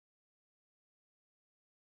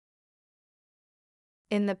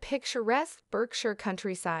In the picturesque Berkshire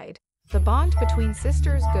countryside, the bond between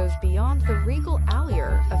sisters goes beyond the regal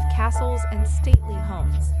allure of castles and stately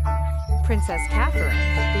homes. Princess Katherine,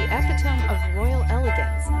 the epitome of royal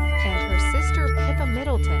elegance, and her sister Pippa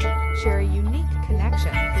Middleton share a unique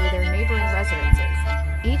connection through their neighboring residences,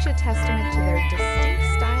 each a testament to their distinct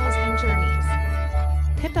styles and journeys.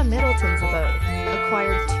 Pippa Middleton's abode,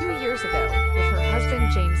 acquired 2 years ago with her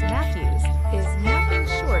husband James Matthews, is nothing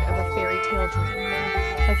short of a fairy tale dream.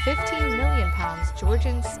 A £15 million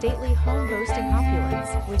Georgian stately home boasting opulence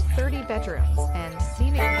with 30 bedrooms and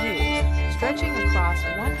scenic views stretching across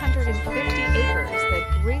 150 acres that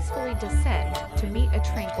gracefully descend to meet a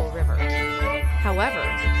tranquil river. However,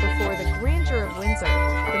 before the grandeur of Windsor,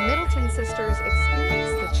 the Middleton sisters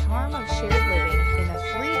experience the charm of shared living in a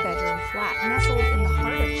 3-bedroom flat nestled in the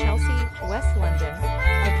heart of Chelsea, West London,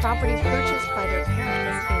 the property purchased by their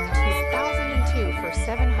parents in 2002 for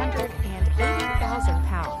 £780,000.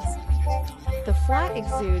 The flat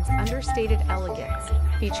exudes understated elegance,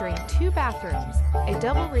 featuring 2 bathrooms, a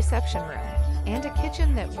double reception room, and a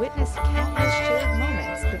kitchen that witnessed countless shared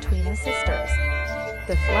moments between the sisters.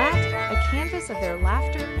 The flat, a canvas of their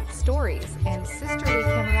laughter, stories, and sisterly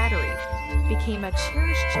camaraderie, became a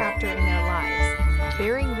cherished chapter in their lives,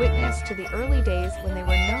 bearing witness to the early days when they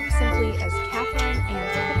were known simply as Katherine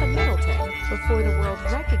and Pippa Middleton before the world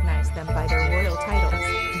recognized them by their royal titles.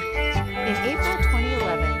 In April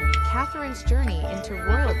 2011, Katherine's journey into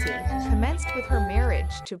royalty commenced with her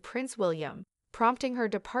marriage to Prince William, prompting her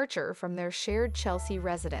departure from their shared Chelsea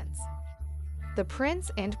residence. The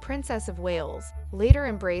Prince and Princess of Wales later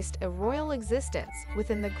embraced a royal existence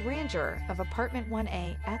within the grandeur of Apartment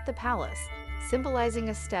 1A at the palace, symbolizing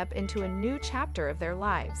a step into a new chapter of their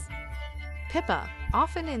lives. Pippa,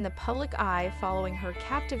 often in the public eye following her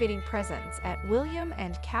captivating presence at William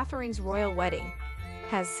and Katherine's royal wedding,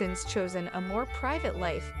 has since chosen a more private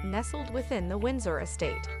life nestled within the Windsor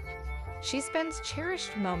estate. She spends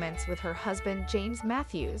cherished moments with her husband James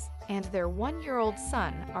Matthews and their 1-year-old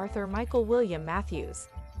son Arthur Michael William Matthews.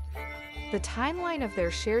 The timeline of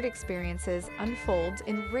their shared experiences unfolds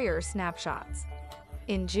in rare snapshots.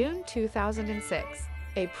 In June 2006,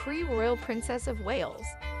 a pre-royal Princess of Wales,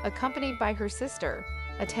 accompanied by her sister,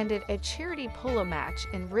 attended a charity polo match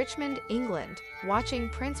in Richmond, England, watching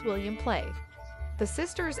Prince William play. The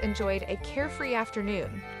sisters enjoyed a carefree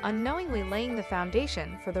afternoon, unknowingly laying the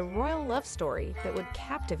foundation for the royal love story that would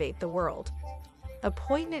captivate the world. A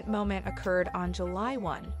poignant moment occurred on July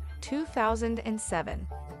 1, 2007,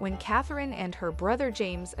 when Katherine and her brother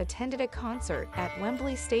James attended a concert at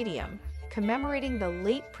Wembley Stadium, commemorating the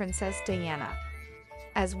late Princess Diana.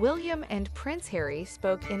 As William and Prince Harry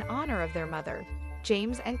spoke in honor of their mother,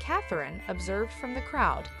 James and Katherine observed from the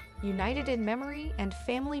crowd, united in memory and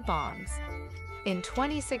family bonds. In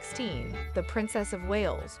 2016, the Princess of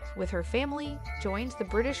Wales, with her family, joined the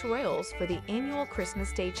British royals for the annual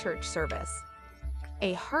Christmas Day church service.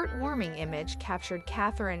 A heartwarming image captured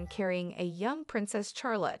Katherine carrying a young Princess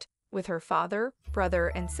Charlotte, with her father, brother,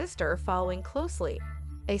 and sister following closely,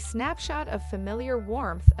 a snapshot of familiar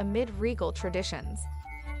warmth amid regal traditions.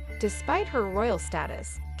 Despite her royal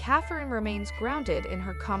status, Katherine remains grounded in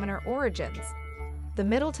her commoner origins. The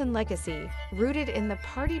Middleton legacy, rooted in the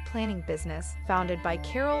party planning business founded by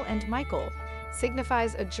Carol and Michael,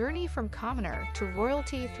 signifies a journey from commoner to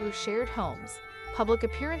royalty through shared homes, public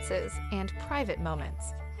appearances, and private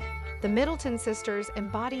moments. The Middleton sisters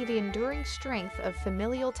embody the enduring strength of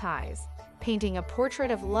familial ties, painting a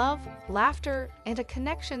portrait of love, laughter, and a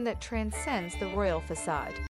connection that transcends the royal facade.